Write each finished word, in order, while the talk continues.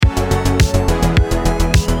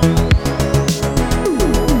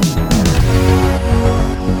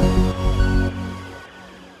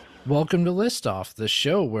welcome to List Off, the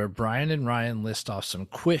show where Brian and Ryan list off some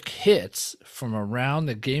quick hits from around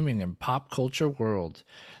the gaming and pop culture world.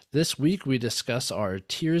 This week we discuss our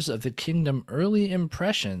Tears of the Kingdom early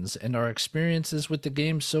impressions and our experiences with the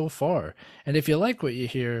game so far. And if you like what you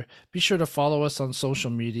hear, be sure to follow us on social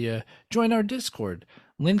media, join our Discord.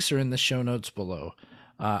 Links are in the show notes below.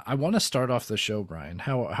 I want to start off the show, Brian.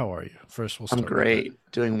 How are you? First, we'll I'm start with that. great,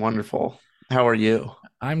 doing wonderful. How are you?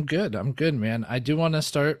 I'm good. I'm good, man. I do want to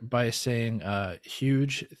start by saying a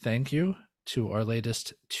huge thank you to our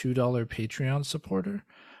latest $2 Patreon supporter.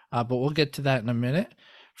 But we'll get to that in a minute.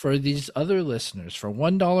 For these other listeners, for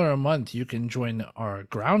 $1 a month, you can join our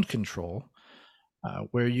ground control,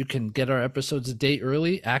 where you can get our episodes a day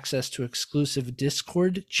early, access to exclusive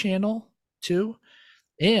Discord channel too,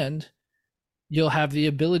 and you'll have the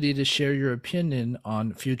ability to share your opinion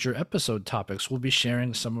on future episode topics. We'll be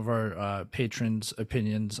sharing some of our patrons'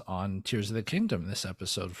 opinions on Tears of the Kingdom this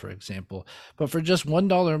episode, for example. But for just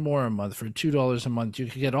 $1 more a month, for $2 a month, you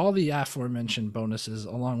can get all the aforementioned bonuses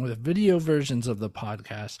along with video versions of the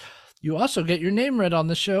podcast. You also get your name read on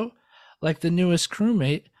the show, like the newest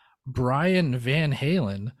crewmate, Brian Van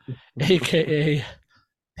Halen, aka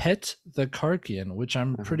Pet the Karkian, which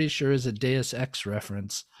I'm pretty sure is a Deus Ex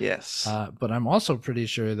reference. Yes, But I'm also pretty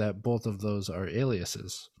sure that both of those are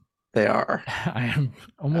aliases. they are. I am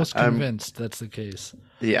almost I'm convinced that's the case.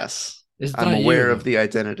 yes. It's I'm not aware you. of the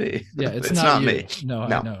identity. Yeah, it's It's not not you. me. No, I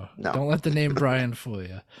No, know. no. Don't let the name Brian fool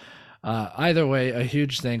you. Either way, a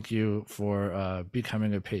huge thank you for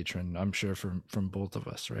becoming a patron. I'm sure from both of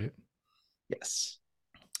us, right? Yes,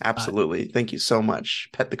 Uh, absolutely. Thank you so much,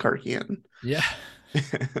 Pet the Karkian. yeah.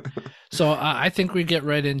 So I think we get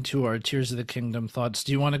right into our Tears of the Kingdom thoughts.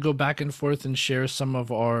 Do you want to go back and forth and share some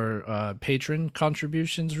of our patron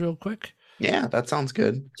contributions real quick? Yeah, that sounds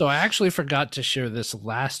good. So I actually forgot to share this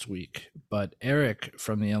last week, but Eric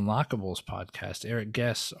from the Unlockables podcast, Eric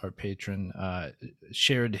Guess, our patron,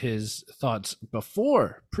 shared his thoughts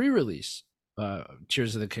before pre-release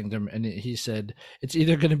Tears of the Kingdom, and he said it's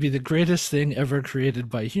either going to be the greatest thing ever created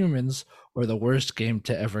by humans or the worst game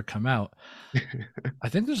to ever come out. I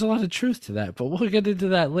think there's a lot of truth to that, but we'll get into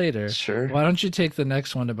that later. Sure. Why don't you take the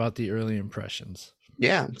next one about the early impressions?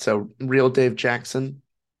 Yeah, so real Dave Jackson.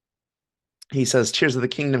 He says, Tears of the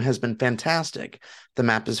Kingdom has been fantastic. The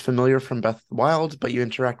map is familiar from Breath of the Wild, but you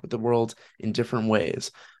interact with the world in different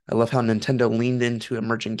ways. I love how Nintendo leaned into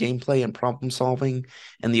emerging gameplay and problem solving,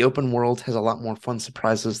 and the open world has a lot more fun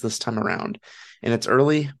surprises this time around. And it's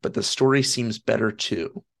early, but the story seems better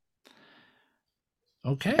too.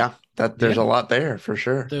 Okay. Yeah, that there's a Yeah. lot there for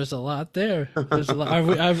sure. There's a lot there. There's a lot.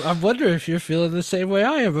 I wonder if you're feeling the same way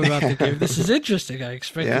I am about the game. This is interesting. I Yeah,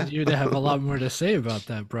 expected you to have a lot more to say about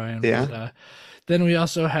that, Brian. yeah. But then we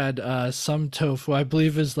also had some tofu, I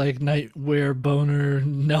believe is like Nightwear Boner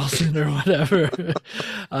Nelson or whatever.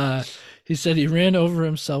 He said he ran over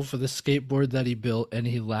himself with a skateboard that he built and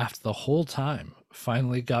he laughed the whole time.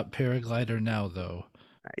 Finally got paraglider now, though.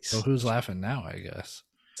 So Nice. who's laughing now, I guess?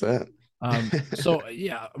 That's So it.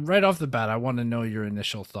 yeah, right off the bat, I want to know your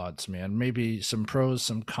initial thoughts, man. Maybe some pros,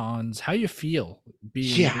 some cons. How you feel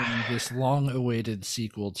being Yeah, in this long-awaited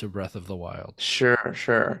sequel to Breath of the Wild? sure,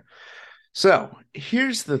 sure. So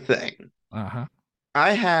here's the thing. Uh-huh.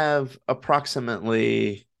 I have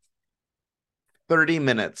approximately 30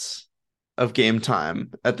 minutes of game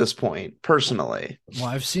time at this point, personally. Well,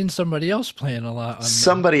 I've seen somebody else playing a lot on the.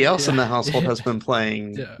 Somebody else in Yeah, the household has been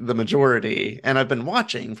playing yeah. the majority, and I've been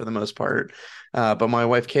watching for the most part. But my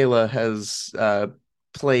wife Kayla has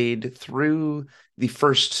played through the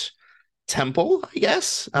first temple, I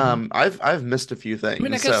guess. Mhm. I've missed a few I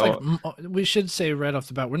mean, I things, guess like so we should say right off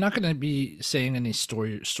the bat, we're not going to be saying any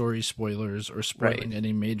story spoilers or right. spoiling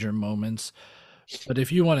any major moments. But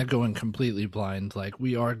if you want to go in completely blind, like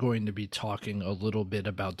we are going to be talking a little bit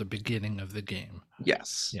about the beginning of the game.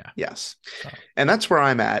 Yes, Yeah. yes. So, And that's where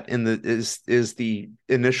I'm at in the is the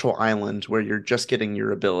initial island where you're just getting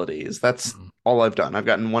your abilities. That's mhm. all I've done. I've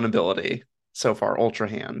gotten one ability so far, Ultra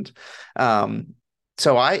Hand. Um,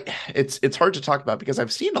 so it's hard to talk about because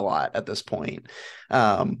I've seen a lot at this point,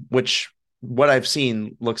 which what I've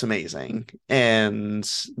seen looks amazing. And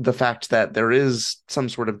the fact that there is some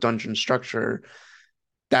sort of dungeon structure,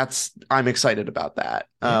 that's I'm excited about that.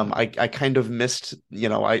 Yeah. I kind of missed,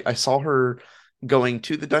 I saw her going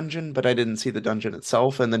to the dungeon, but I didn't see the dungeon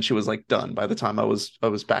itself. And then she was like done by the time I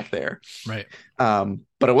was back there. Right.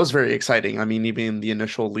 But it was very exciting. I mean, even the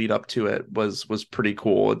initial lead up to it was pretty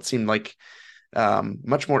cool. It seemed like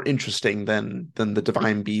much more interesting than the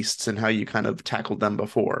divine beasts and how you kind of tackled them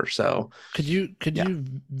before. So Could yeah, you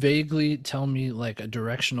vaguely tell me like a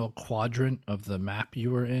directional quadrant of the map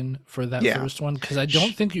you were in for that yeah, first one? Because I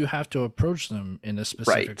don't Sh think you have to approach them in a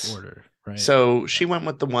specific right. order, right? So Yeah. she went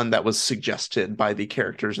with the one that was suggested by the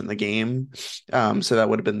characters in the game. So that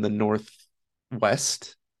would have been the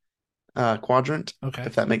northwest quadrant, Okay.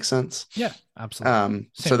 if that makes sense. Yeah, absolutely.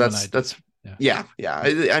 So Same one I did. that's Yeah. yeah, yeah.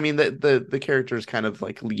 I mean the characters kind of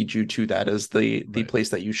like lead you to that as the Right. place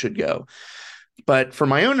that you should go. But for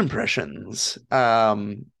my own impressions,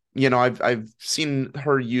 I've seen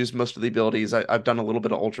her use most of the abilities. I've done a little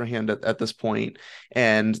bit of Ultra Hand at this point,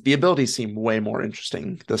 and the abilities seem way more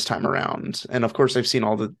interesting this time around. And of course, I've seen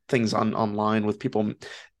all the things online with people.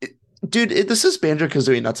 Dude, this is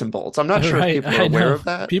Banjo-Kazooie nuts and bolts. I'm not sure if Right. people are I aware know. of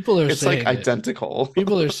that. People are It's like saying it. identical.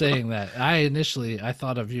 People are saying that. I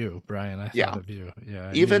thought of you, Brian. I thought Yeah. of you. Yeah,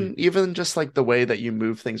 I knew you. Even just like the way that you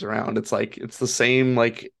move things around, it's like it's the same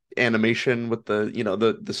like animation with the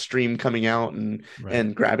the stream coming out Right.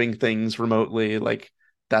 and grabbing things remotely. Like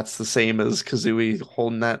that's the same as Kazooie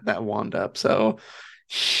holding that wand up. So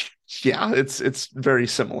yeah, it's very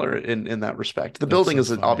similar in that respect. The That's building so is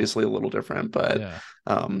funny. obviously a little different, but Yeah.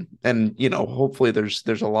 and hopefully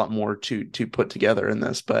there's a lot more to put together in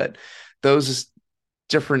this, but those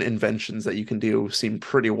different inventions that you can do seem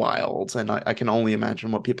pretty wild, and I can only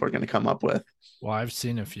imagine what people are going to come up with. Well, I've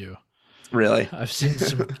seen a few. Really? I've seen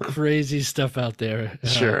some crazy stuff out there. A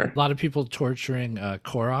Sure. lot of people torturing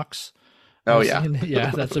Koroks. Oh I've yeah. seen,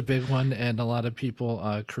 yeah, that's a big one, and a lot of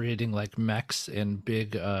people creating like mechs and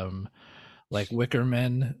big, like wicker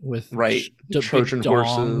men with Right. big Trojan dongs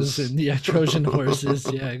horses. and yeah, Trojan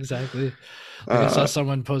horses. Yeah, exactly. Like I saw uh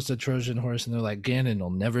someone post a Trojan horse, and they're like, "Ganon will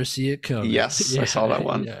never see it coming." yes, I saw Yeah, that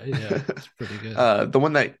one. yeah, yeah. It's pretty good. The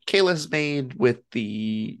one that Kayla's made with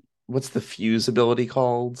the what's the fuse ability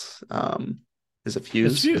called? Is it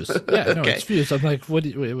It's fuse? fused. Yeah, no, it's Okay. fused. I'm like, what?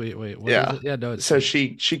 Wait. What is Yeah. it? Yeah, no, it's So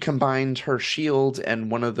fused. she combined her shield and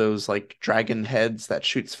one of those like dragon heads that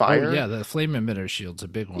shoots Oh yeah, fire. the flame emitter shield's a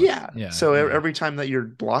big one. Yeah. Yeah, So yeah. every time that you're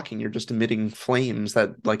blocking, you're just emitting flames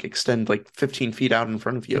that like extend like 15 feet out in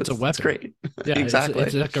front of you. It's a It's weapon. great. Yeah, it's Exactly.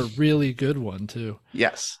 like a really good one too.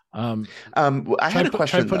 Yes. Um, I had a try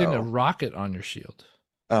question putting a though. rocket on your shield.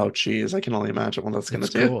 Oh, geez, I can only imagine what that's gonna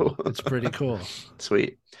It's do. cool. It's pretty cool.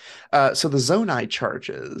 Sweet. So the Zonai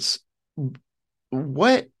charges,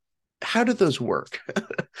 what, how do those work?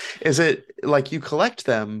 Is it like you collect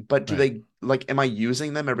them, but do Right. they like, am I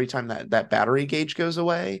using them every time that battery gauge goes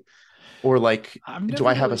away? Or like, I've do never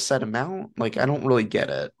I have a really set amount? Like, I don't really get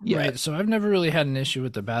it yet. right. So I've never really had an issue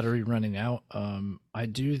with the battery running out.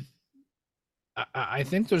 I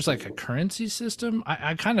think there's like a currency system.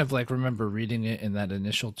 I kind of like remember reading it in that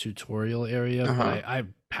initial tutorial area, but Uh-huh. I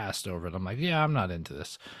passed over it. I'm like, yeah, I'm not into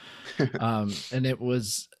this. And it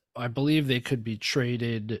was, I believe they could be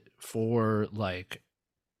traded for like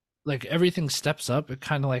everything steps up. It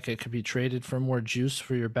kind of like it could be traded for more juice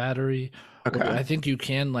for your battery, or Okay. I think you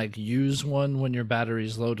can like use one when your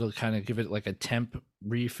battery's low to kind of give it like a temp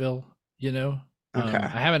refill. You know, Okay.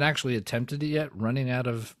 I haven't actually attempted it yet. Running out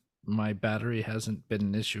of my battery hasn't been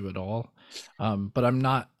an issue at all, but I'm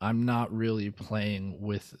not really playing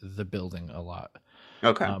with the building a lot.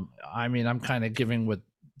 Okay. I mean, I'm kind of giving what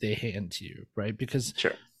they hand to you, right? Because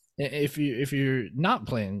Sure. if you're not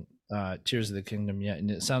playing Tears of the Kingdom yet,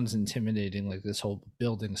 and it sounds intimidating, like this whole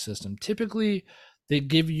building system, typically they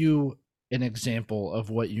give you an example of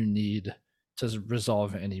what you need to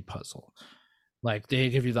resolve any puzzle. Like they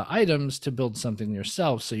give you the items to build something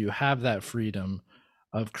yourself, so you have that freedom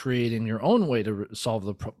of creating your own way to solve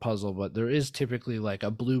the puzzle. But there is typically like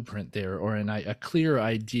a blueprint there or a clear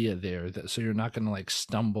idea there, that so you're not going to like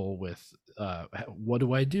stumble with what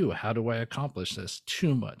do I do? How do I accomplish this?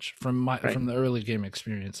 Too much Right. from the early game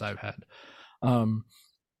experience I've had. Um,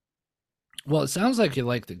 well, it sounds like you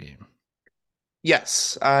like the game.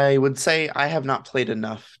 Yes, I would say I have not played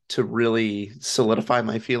enough to really solidify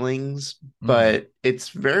my feelings, Mm, but it's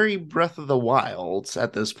very Breath of the Wild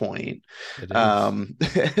at this point. it is. Um,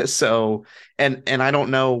 so and I don't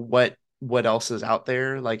know what else is out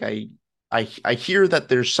there. Like I hear that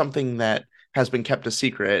there's something that has been kept a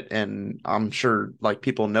secret, and I'm sure like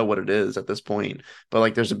people know what it is at this point, but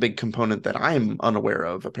like there's a big component that I'm unaware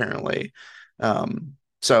of apparently.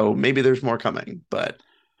 So maybe there's more coming, but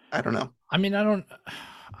I don't know. I mean, I don't.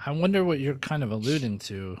 I wonder what you're kind of alluding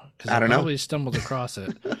to because I I don't know. probably stumbled across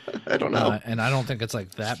it, I don't know. and I don't think it's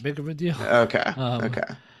like that big of a deal. Okay. Um, Okay.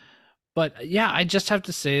 but yeah, I just have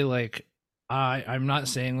to say, like, I'm not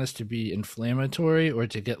saying this to be inflammatory or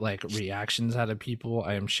to get like reactions out of people.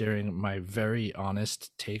 I am sharing my very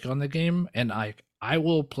honest take on the game, and I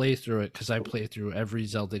will play through it because I play through every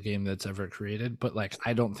Zelda game that's ever created. But like,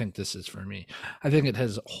 I don't think this is for me. I think it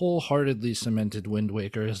has wholeheartedly cemented Wind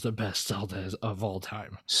Waker as the best Zelda of all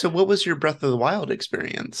time. So what was your Breath of the Wild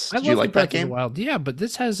experience? I Did you love the like that Breath of the game? Wild, yeah, but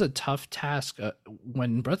this has a tough task.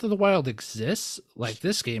 When Breath of the Wild exists, like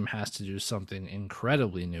this game has to do something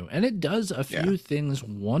incredibly new, and it does a Yeah. few things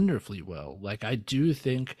wonderfully well. Like I do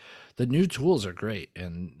think the new tools are great,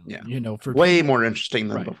 and Yeah. for Way people, more interesting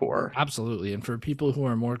than right, before. absolutely, and for people who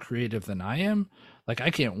are more creative than I am, like I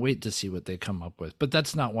can't wait to see what they come up with. But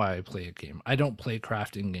that's not why I play a game. I don't play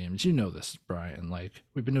crafting games. You know this, Brian. Like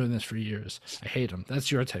we've been doing this for years. I hate them.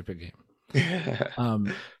 That's your type of game.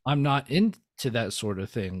 um I'm not into that sort of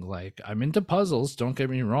thing. Like I'm into puzzles, don't get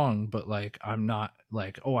me wrong, but like I'm not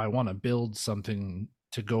like, oh, I want to build something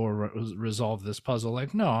to go resolve this puzzle.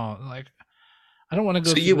 Like no, like I don't want to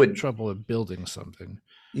go So through the trouble of building something.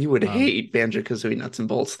 you would um hate Banjo-Kazooie Nuts and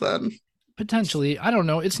Bolts then. Potentially, I don't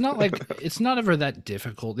know, it's not like it's not ever that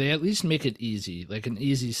difficult. They at least make it easy, like an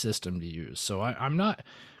easy system to use. So I'm not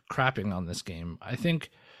crapping on this game. I think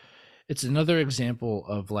it's another example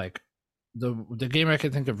of like the game I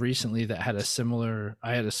can think of recently that had a similar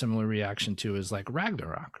I had a similar reaction to is like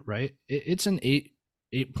Ragnarok, right? It's an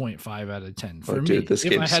 8.5 out of 10 Oh, for dude, me this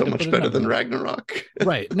if I game's had so to put much a better number than on it. Ragnarok.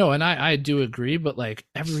 Right. No, and I do agree, but like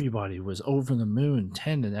everybody was over the moon,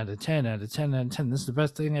 10 out of 10 out of 10 out of 10. This is the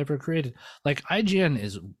best thing ever created. Like IGN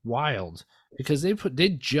is wild because they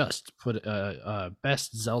just put a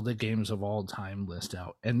best Zelda games of all time list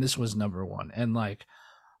out, and this was number one. And like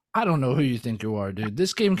I don't know who you think you are, dude.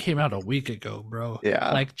 This game came out a week ago, bro.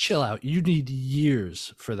 Yeah. Like, chill out. You need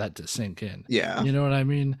years for that to sink in. Yeah. You know what I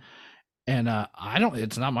mean? And I don't.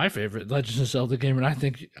 It's not my favorite Legend of Zelda game, and I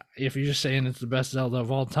think if you're just saying it's the best Zelda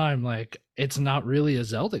of all time, like, it's not really a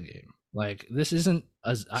Zelda game. Like, this isn't.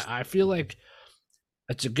 I feel like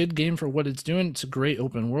it's a good game for what it's doing. It's a great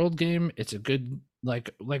open world game. It's a good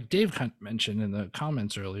like Dave kind of mentioned in the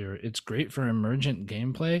comments earlier. It's great for emergent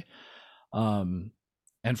gameplay. Um,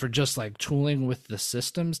 and for just like tooling with the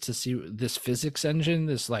systems to see this physics engine,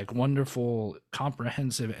 this like wonderful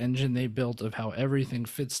comprehensive engine they built of how everything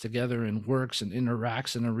fits together and works and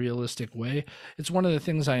interacts in a realistic way. It's one of the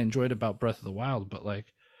things I enjoyed about Breath of the Wild, but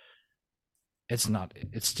like it's not,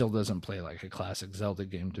 it still doesn't play like a classic Zelda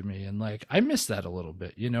game to me. And like I miss that a little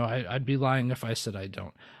bit. I'd be lying if I said I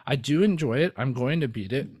don't. I do enjoy it. I'm going to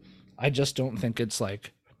beat it. I just don't think it's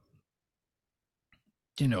like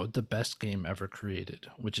the best game ever created,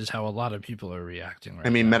 which is how a lot of people are reacting I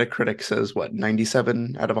right mean, now. Metacritic says what,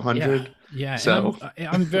 97 out of Yeah, 100? yeah, and So,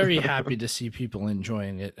 I'm very happy to see people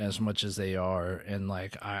enjoying it as much as they are, and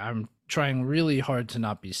like I'm trying really hard to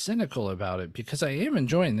not be cynical about it because I am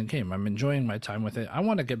enjoying the game. I'm enjoying my time with it. I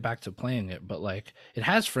want to get back to playing it, but like it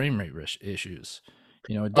has frame rate issues.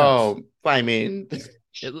 It does. I mean,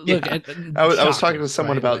 Look, yeah. I was talking shocking, to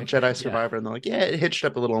someone right? about Like, Jedi yeah, Survivor, and they're like, "Yeah, it hitched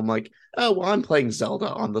up a little." I'm like, "Oh, well, I'm playing Zelda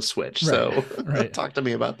on the Switch, right, so right. talk to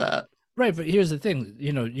me about that." Right, but here's the thing,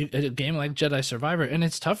 a game like Jedi Survivor, and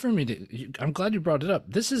it's tough for me to. I'm glad you brought it up.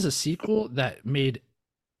 This is a sequel that made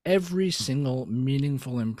every single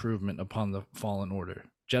meaningful improvement upon the Fallen Order.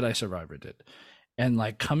 Jedi Survivor did, and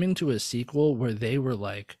like coming to a sequel where they were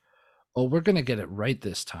like, "Oh, we're gonna get it right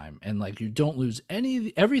this time," and like you don't lose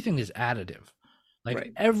everything is additive. Like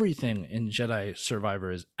Right. everything in Jedi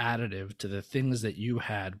Survivor is additive to the things that you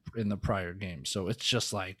had in the prior game. So it's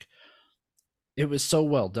just like it was so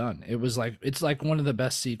well done. It's like one of the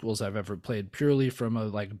best sequels I've ever played, purely from a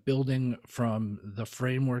like building from the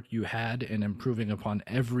framework you had and improving upon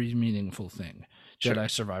every meaningful thing. Sure. Jedi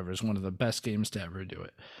Survivor is one of the best games to ever do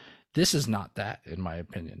it. This is not that, in my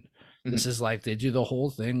opinion. This Mhm. is like they do the whole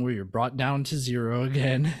thing where you're brought down to zero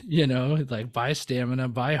again, like buy stamina,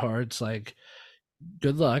 buy hearts, like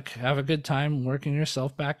good luck, have a good time working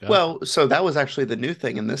yourself back up. Well, so that was actually the new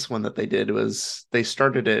thing in this one that they did was they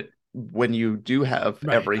started it when you do have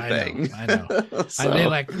Right, I know, everything. I know. They So,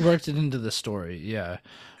 like worked it into the story, yeah.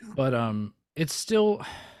 But it's still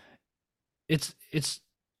it's it's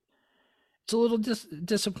a little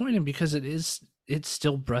disappointing because it's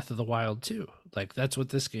still Breath of the Wild too. Like that's what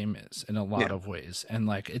this game is in a lot yeah. of ways. And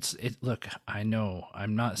like look, I know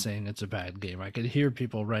I'm not saying it's a bad game. I could hear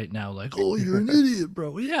people right now like, "Oh, you're an idiot,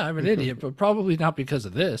 bro." Yeah, I'm an idiot, but probably not because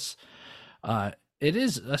of this. It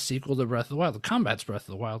is a sequel to Breath of the Wild. The combat's Breath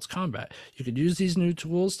of the Wild's combat. You could use these new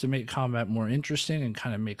tools to make combat more interesting and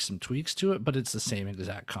kind of make some tweaks to it, but it's the same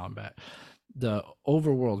exact combat. The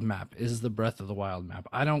overworld map is the Breath of the Wild map.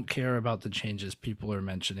 I don't care about the changes people are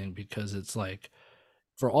mentioning because it's like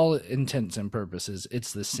for all intents and purposes,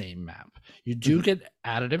 it's the same map. You do Mhm. get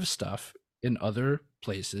additive stuff in other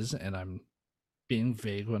places, and I'm being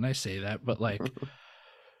vague when I say that, but like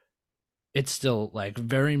it's still like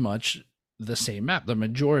very much the same map. The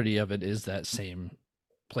majority of it is that same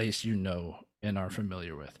place and are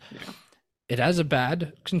familiar with. Yeah. It has a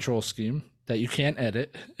bad control scheme that you can't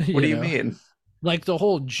edit, What do you you know. mean? Like the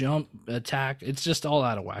whole jump attack, it's just all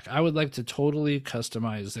out of whack. I would like to totally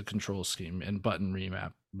customize the control scheme and button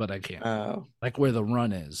remap, but I can't. Oh, Like where the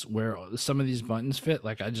run is, where some of these buttons fit,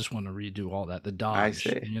 like I just want to redo all that. The I dodge, see.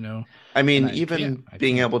 I and mean, I can't. even I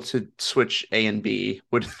being can't. able to switch A and B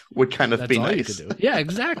would would kind of That's be all you could nice. do. Yeah,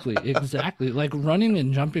 exactly. Exactly. Like running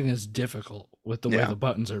and jumping is difficult with the way Yeah. the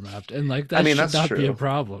buttons are mapped. And like I that mean, should that's not be a true.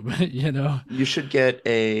 problem, you know? You should get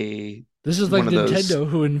a This is like one of those, Nintendo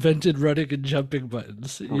who invented running and jumping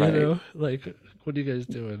buttons, you right? know? Like, what are you guys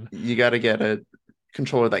doing? You got to get a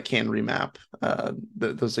controller that can remap.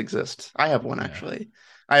 Those exist. I have one Yeah. actually.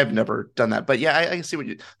 I have never done that, but yeah, I see what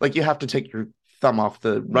you like. You have to take your thumb off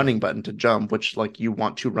the Right. running button to jump, which like you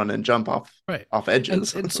want to run and jump Right. off And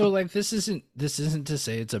edges. and so like this isn't to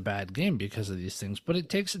say it's a bad game because of these things, but it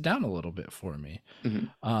takes it down a little bit for me. Mhm.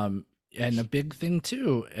 Um, and a big thing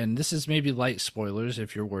too, and this is maybe light spoilers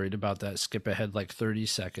if you're worried about that, skip ahead like 30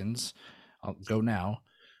 seconds. I'll go now.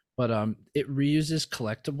 But it reuses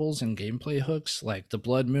collectibles and gameplay hooks like the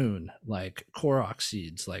Blood Moon, like Korok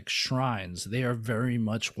seeds, like shrines. They are very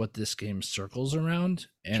much what this game circles around,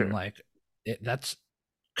 and Sure. like that's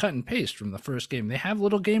cut and paste from the first game. They have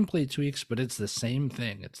little gameplay tweaks, but it's the same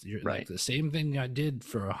thing. It's like Right. the same thing I did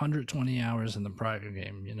for 120 hours in the prior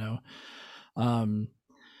game. Um,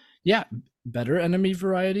 yeah, better enemy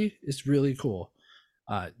variety is really cool.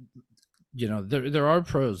 Uh, there are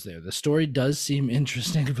pros there. The story does seem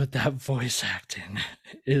interesting, but that voice acting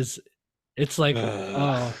is it's like, Ugh.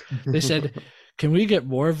 oh, they said, can we get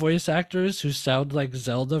more voice actors who sound like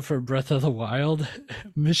Zelda for Breath of the Wild?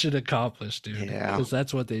 Mission accomplished, dude, Yeah. because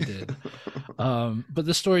that's what they did. But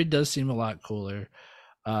the story does seem a lot cooler.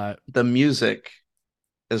 Uh, The music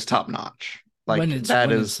is top notch. when Like it's that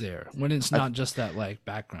when it's is there, when it's I, not just that like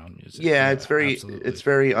background music. yeah, Yeah, it's absolutely.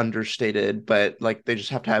 very understated, but like they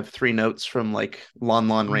just have to have three notes from like Lon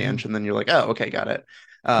Lon Hmm. Ranch, and then you're like, oh, okay, got it.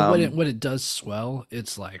 But when it Um, when it does swell,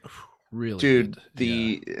 it's like really dude,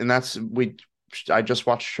 good. Yeah. that's we I just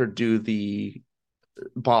watched her do the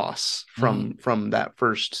boss Hmm. from that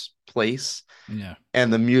first place, Yeah.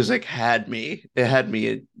 and the music had me. It had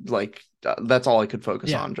me like that's all I could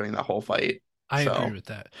focus Yeah. on during that whole fight. I agree So with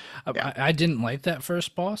that. yeah, I didn't like that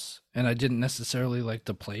first boss, and I didn't necessarily like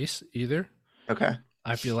the place either. okay,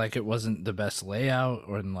 I feel like it wasn't the best layout,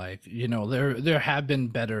 or like there have been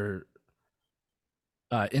better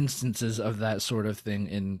instances of that sort of thing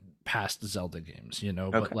in past Zelda games,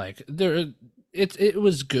 but okay, like it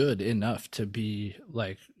was good enough to be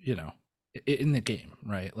like in the game,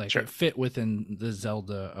 right? Like it sure. fit within the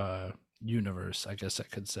Zelda universe, I guess I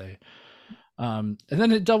could say. And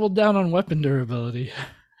then it doubled down on weapon durability,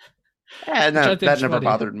 And which I that think's never funny.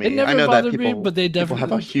 bothered It me. I never know that bothered me, but they people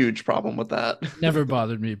have a definitely huge problem with that. never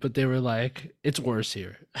bothered me. But they were like, "It's worse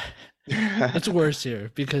here. It's worse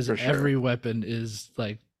here because For every sure. weapon is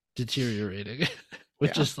like deteriorating,"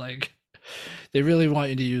 which Yeah, is like they really want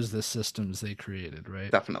you to use the systems they created,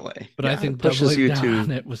 right? definitely. But I Yeah, it think pushes doubling you down on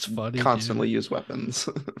to it was funny, constantly dude. use weapons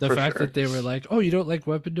The for fact sure. that they were like, "Oh, you don't like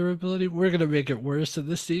weapon durability? We're gonna make it worse in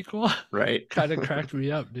the sequel," Right. kind of cracked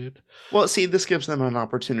me up, dude. Well, see, this gives them an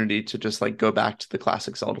opportunity to just like go back to the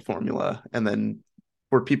classic Zelda formula, and then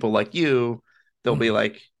for people like you, they'll be Mhm.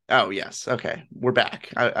 like, "Oh yes, okay, we're back.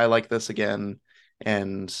 I like this again,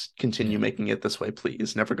 and continue Yeah. making it this way,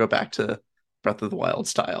 please. Never go back to Breath of the Wild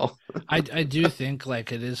style." I do think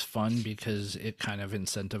like it is fun because it kind of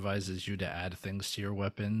incentivizes you to add things to your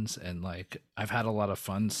weapons, and like I've had a lot of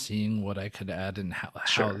fun seeing what I could add and how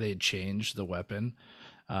Sure. they change the weapon.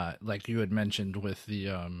 Like you had mentioned with the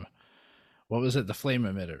what was it, the flame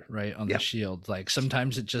emitter, right, on the Yeah. shield. Like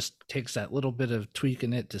sometimes it just takes that little bit of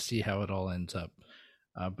tweaking it to see how it all ends up.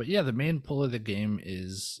 But yeah, the main pull of the game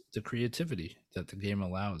is the creativity that the game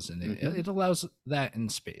allows, and it, Hmm. it allows that in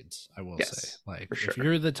spades. I will say, Yes, like, for if sure.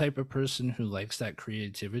 you're the type of person who likes that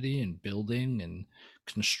creativity and building and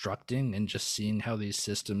constructing and just seeing how these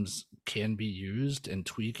systems can be used and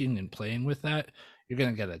tweaking and playing with that, you're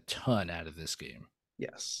gonna get a ton out of this game.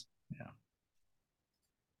 Yes. Yeah.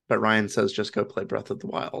 But Ryan says just go play Breath of the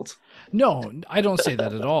Wild. No, I don't say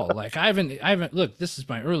that at all. Like I haven't. Look, this is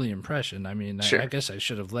my early impression. I mean, I Sure. guess I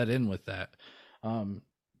should have let in with that. Um,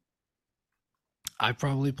 I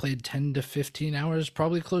probably played 10 to 15 hours,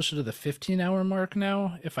 probably closer to the 15-hour mark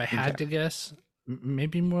now, if I Okay. had to guess.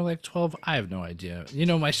 maybe more like 12. I have no idea. You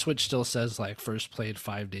know, my Switch still says like first played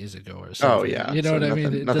 5 days ago or Oh something. yeah, You know so what I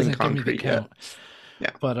mean? nothing It nothing doesn't give me the concrete yet. count.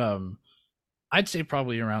 Yeah. But I'd say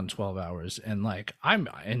probably around 12 hours. And like I'm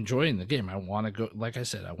enjoying the game. I want to go, like I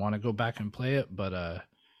said, I want to go back and play it, but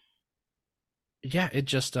yeah, it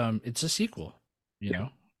just it's a sequel, you know.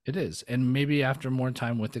 It is. And maybe after more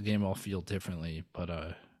time with the game I'll feel differently, but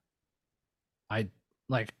I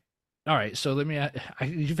like all right, so let me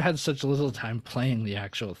you've had such little time playing the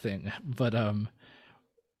actual thing, but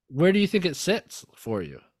where do you think it sits for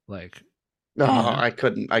you? Like, No, you know? I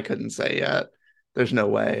couldn't say yet. There's no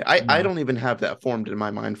way. I No. don't even have that formed in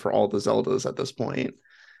my mind for all the Zeldas at this point.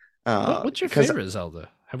 What's your Because favorite Zelda?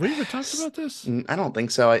 Have we ever talked about this? I don't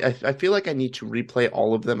think so. I feel like I need to replay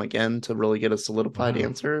all of them again to really get a solidified Wow.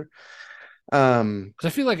 answer. Um, Because I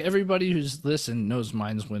feel like everybody who's listened knows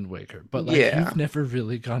mine's Wind Waker, but like you've yeah. never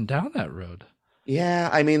really gone down that road. Yeah,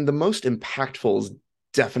 I mean the most impactful is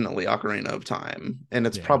definitely Ocarina of Time. And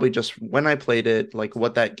it's Yeah. probably just when I played it, like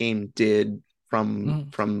what that game did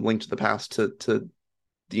Mhm. from Link to the Past to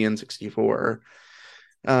the N64.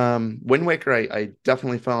 Wind Waker, I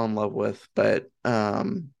definitely fell in love with, but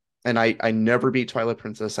and I never beat Twilight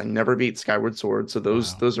Princess. I never beat Skyward Sword, so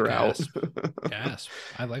Wow. those are out. Gasp. Gasp.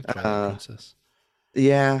 I like Twilight uh, Princess.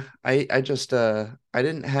 yeah, I just I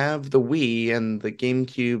didn't have the Wii and the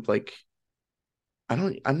GameCube. Like I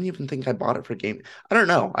don't even think I bought it for game. I don't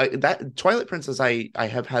know. I that Twilight Princess I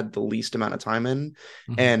have had the least amount of time in,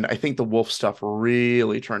 Hmm. and I think the wolf stuff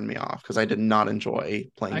really turned me off because I did not enjoy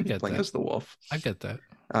I get playing that. as the wolf. I get that.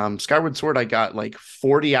 Skyward Sword, I got like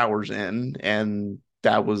 40 hours in, and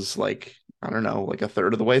that was like, I don't know, like a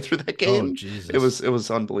third of the way through that Oh, game. Jesus. It was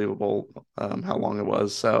unbelievable how long it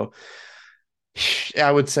was. So I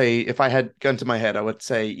would say if I had gun to my head, I would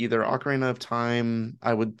say either Ocarina of Time,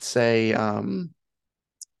 I would say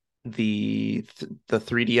the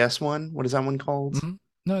 3DS one. What is that one called? Hmm.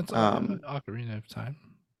 No, it's Um, Ocarina of Time.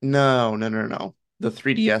 no. The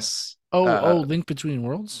 3DS, Oh, Link Between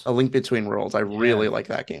Worlds? A Link Between Worlds. I Yeah. really like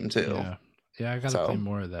that game too. Yeah. Yeah, I gotta play So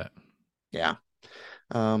more of that. yeah.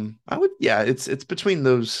 I would, yeah, it's between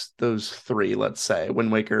those three, let's say.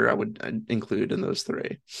 Wind Waker, I would include in those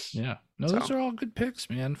three. Yeah. No, those So, are all good picks,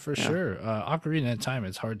 man, for yeah. sure. Ocarina of Time,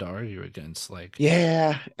 it's hard to argue against. Like,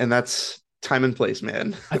 Yeah, and that's time and place,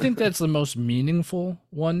 man. I think that's the most meaningful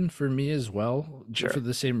one for me as well, for Sure.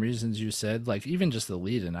 the same reasons you said. Like, even just the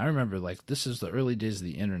lead in. I remember, like, this is the early days of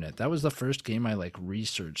the internet. That was the first game I, like,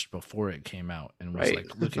 researched before it came out and was, Right.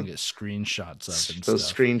 like, looking at screenshots of and Those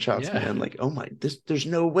stuff. screenshots, Yeah. man, like, oh my, there's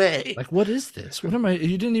no way. Like, what is this? What am I?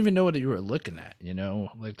 You didn't even know what you were looking at, you know?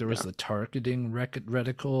 Like, there was Yeah. the targeting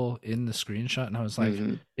reticle in the screenshot, and I was like,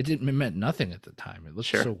 Hmm. it meant nothing at the time. It looked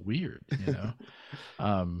Sure. so weird, you know?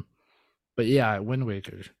 Um, but yeah, Wind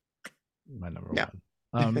Waker, my number Yeah.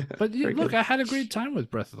 one. But Very look, good. I had a great time with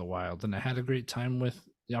Breath of the Wild, and I had a great time with.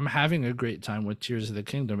 I'm having a great time with Tears of the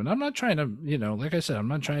Kingdom, and I'm not trying to, you know, like I said, I'm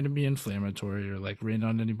not trying to be inflammatory or like rain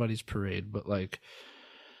on anybody's parade, but like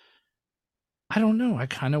I don't know. I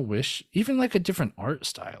kind of wish even like a different art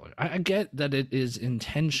style. I get that it is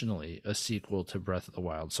intentionally a sequel to Breath of the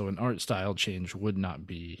Wild, so an art style change would not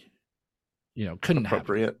be, you know, couldn't happen.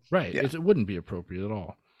 Appropriate. Right. Yeah. It wouldn't be appropriate at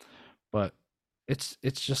all. But it's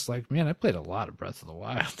just like, man, I played a lot of Breath of the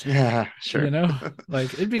Wild. Yeah, You sure. know?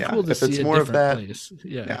 Like it'd be Yeah. cool to If see it's a more of different that, place.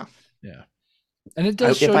 Yeah. yeah. Yeah. And it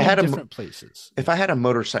does show If I you had different places. if I had a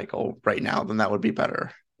motorcycle right now, then that would be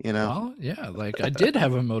better, you know? Well, yeah, like I did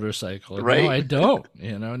have a motorcycle and now Right? I don't,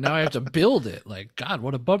 you know. Now I have to build it. Like, God,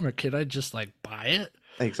 what a bummer. Can't I just like buy it?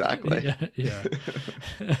 Exactly. Yeah, yeah.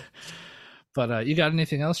 But you got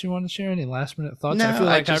anything else you want to share? Any last minute thoughts? I No, feel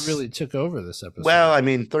I like I just really took over this well, episode. I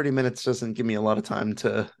mean, 30 minutes doesn't give me a lot of time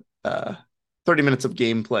to 30 minutes of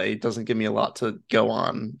gameplay doesn't give me a lot to go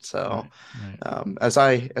on. So, Right, right. as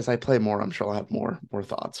I play more, I'm sure I'll have more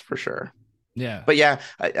thoughts for sure. Yeah, But yeah,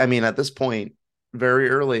 I mean, at this point, very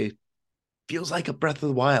early, feels like a Breath of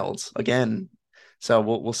the Wilds again. So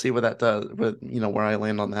we'll see what that does, with where I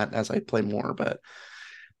land on that as I play more. But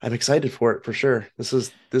I'm excited for it for sure. This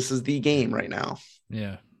is the yeah, game right now.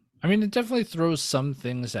 yeah. I mean, it definitely throws some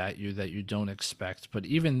things at you that you don't expect, but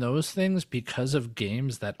even those things, because of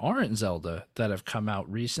games that aren't Zelda that have come out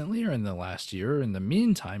recently or in the last year, or in the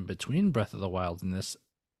meantime, between Breath of the Wild and this,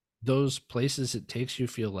 those places it takes you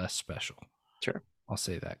feel less special. Sure. I'll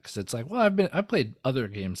say that because it's like, well, I played other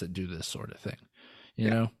games that do this sort of thing, you Yeah.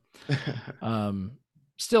 know. Um,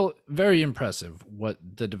 Still very impressive what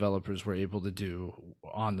the developers were able to do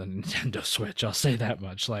on the Nintendo Switch. I'll say that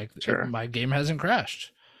much. Like Sure. my game hasn't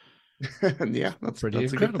crashed. Yeah, It's pretty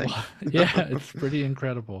that's a good incredible. thing. Yeah, it's pretty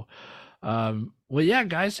incredible. Well, yeah,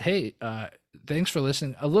 guys. Hey, thanks for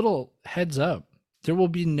listening. A little heads up, there will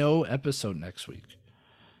be no episode next week.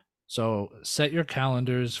 So set your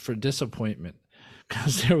calendars for disappointment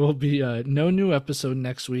because there will be no new episode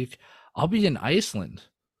next week. I'll be in Iceland.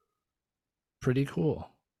 Pretty cool.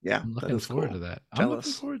 Yeah, I'm that looking is forward cool. to that. I'm looking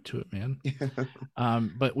Jealous. forward to it, man.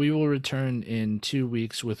 But we will return in 2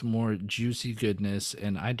 weeks with more juicy goodness,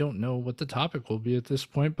 and I don't know what the topic will be at this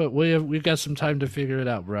point, but we've got some time to figure it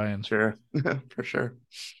out, Brian. Sure. For sure.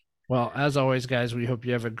 Well, as always, guys, we hope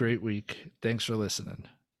you have a great week. Thanks for listening.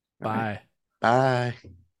 All right. Bye.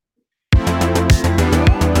 Bye.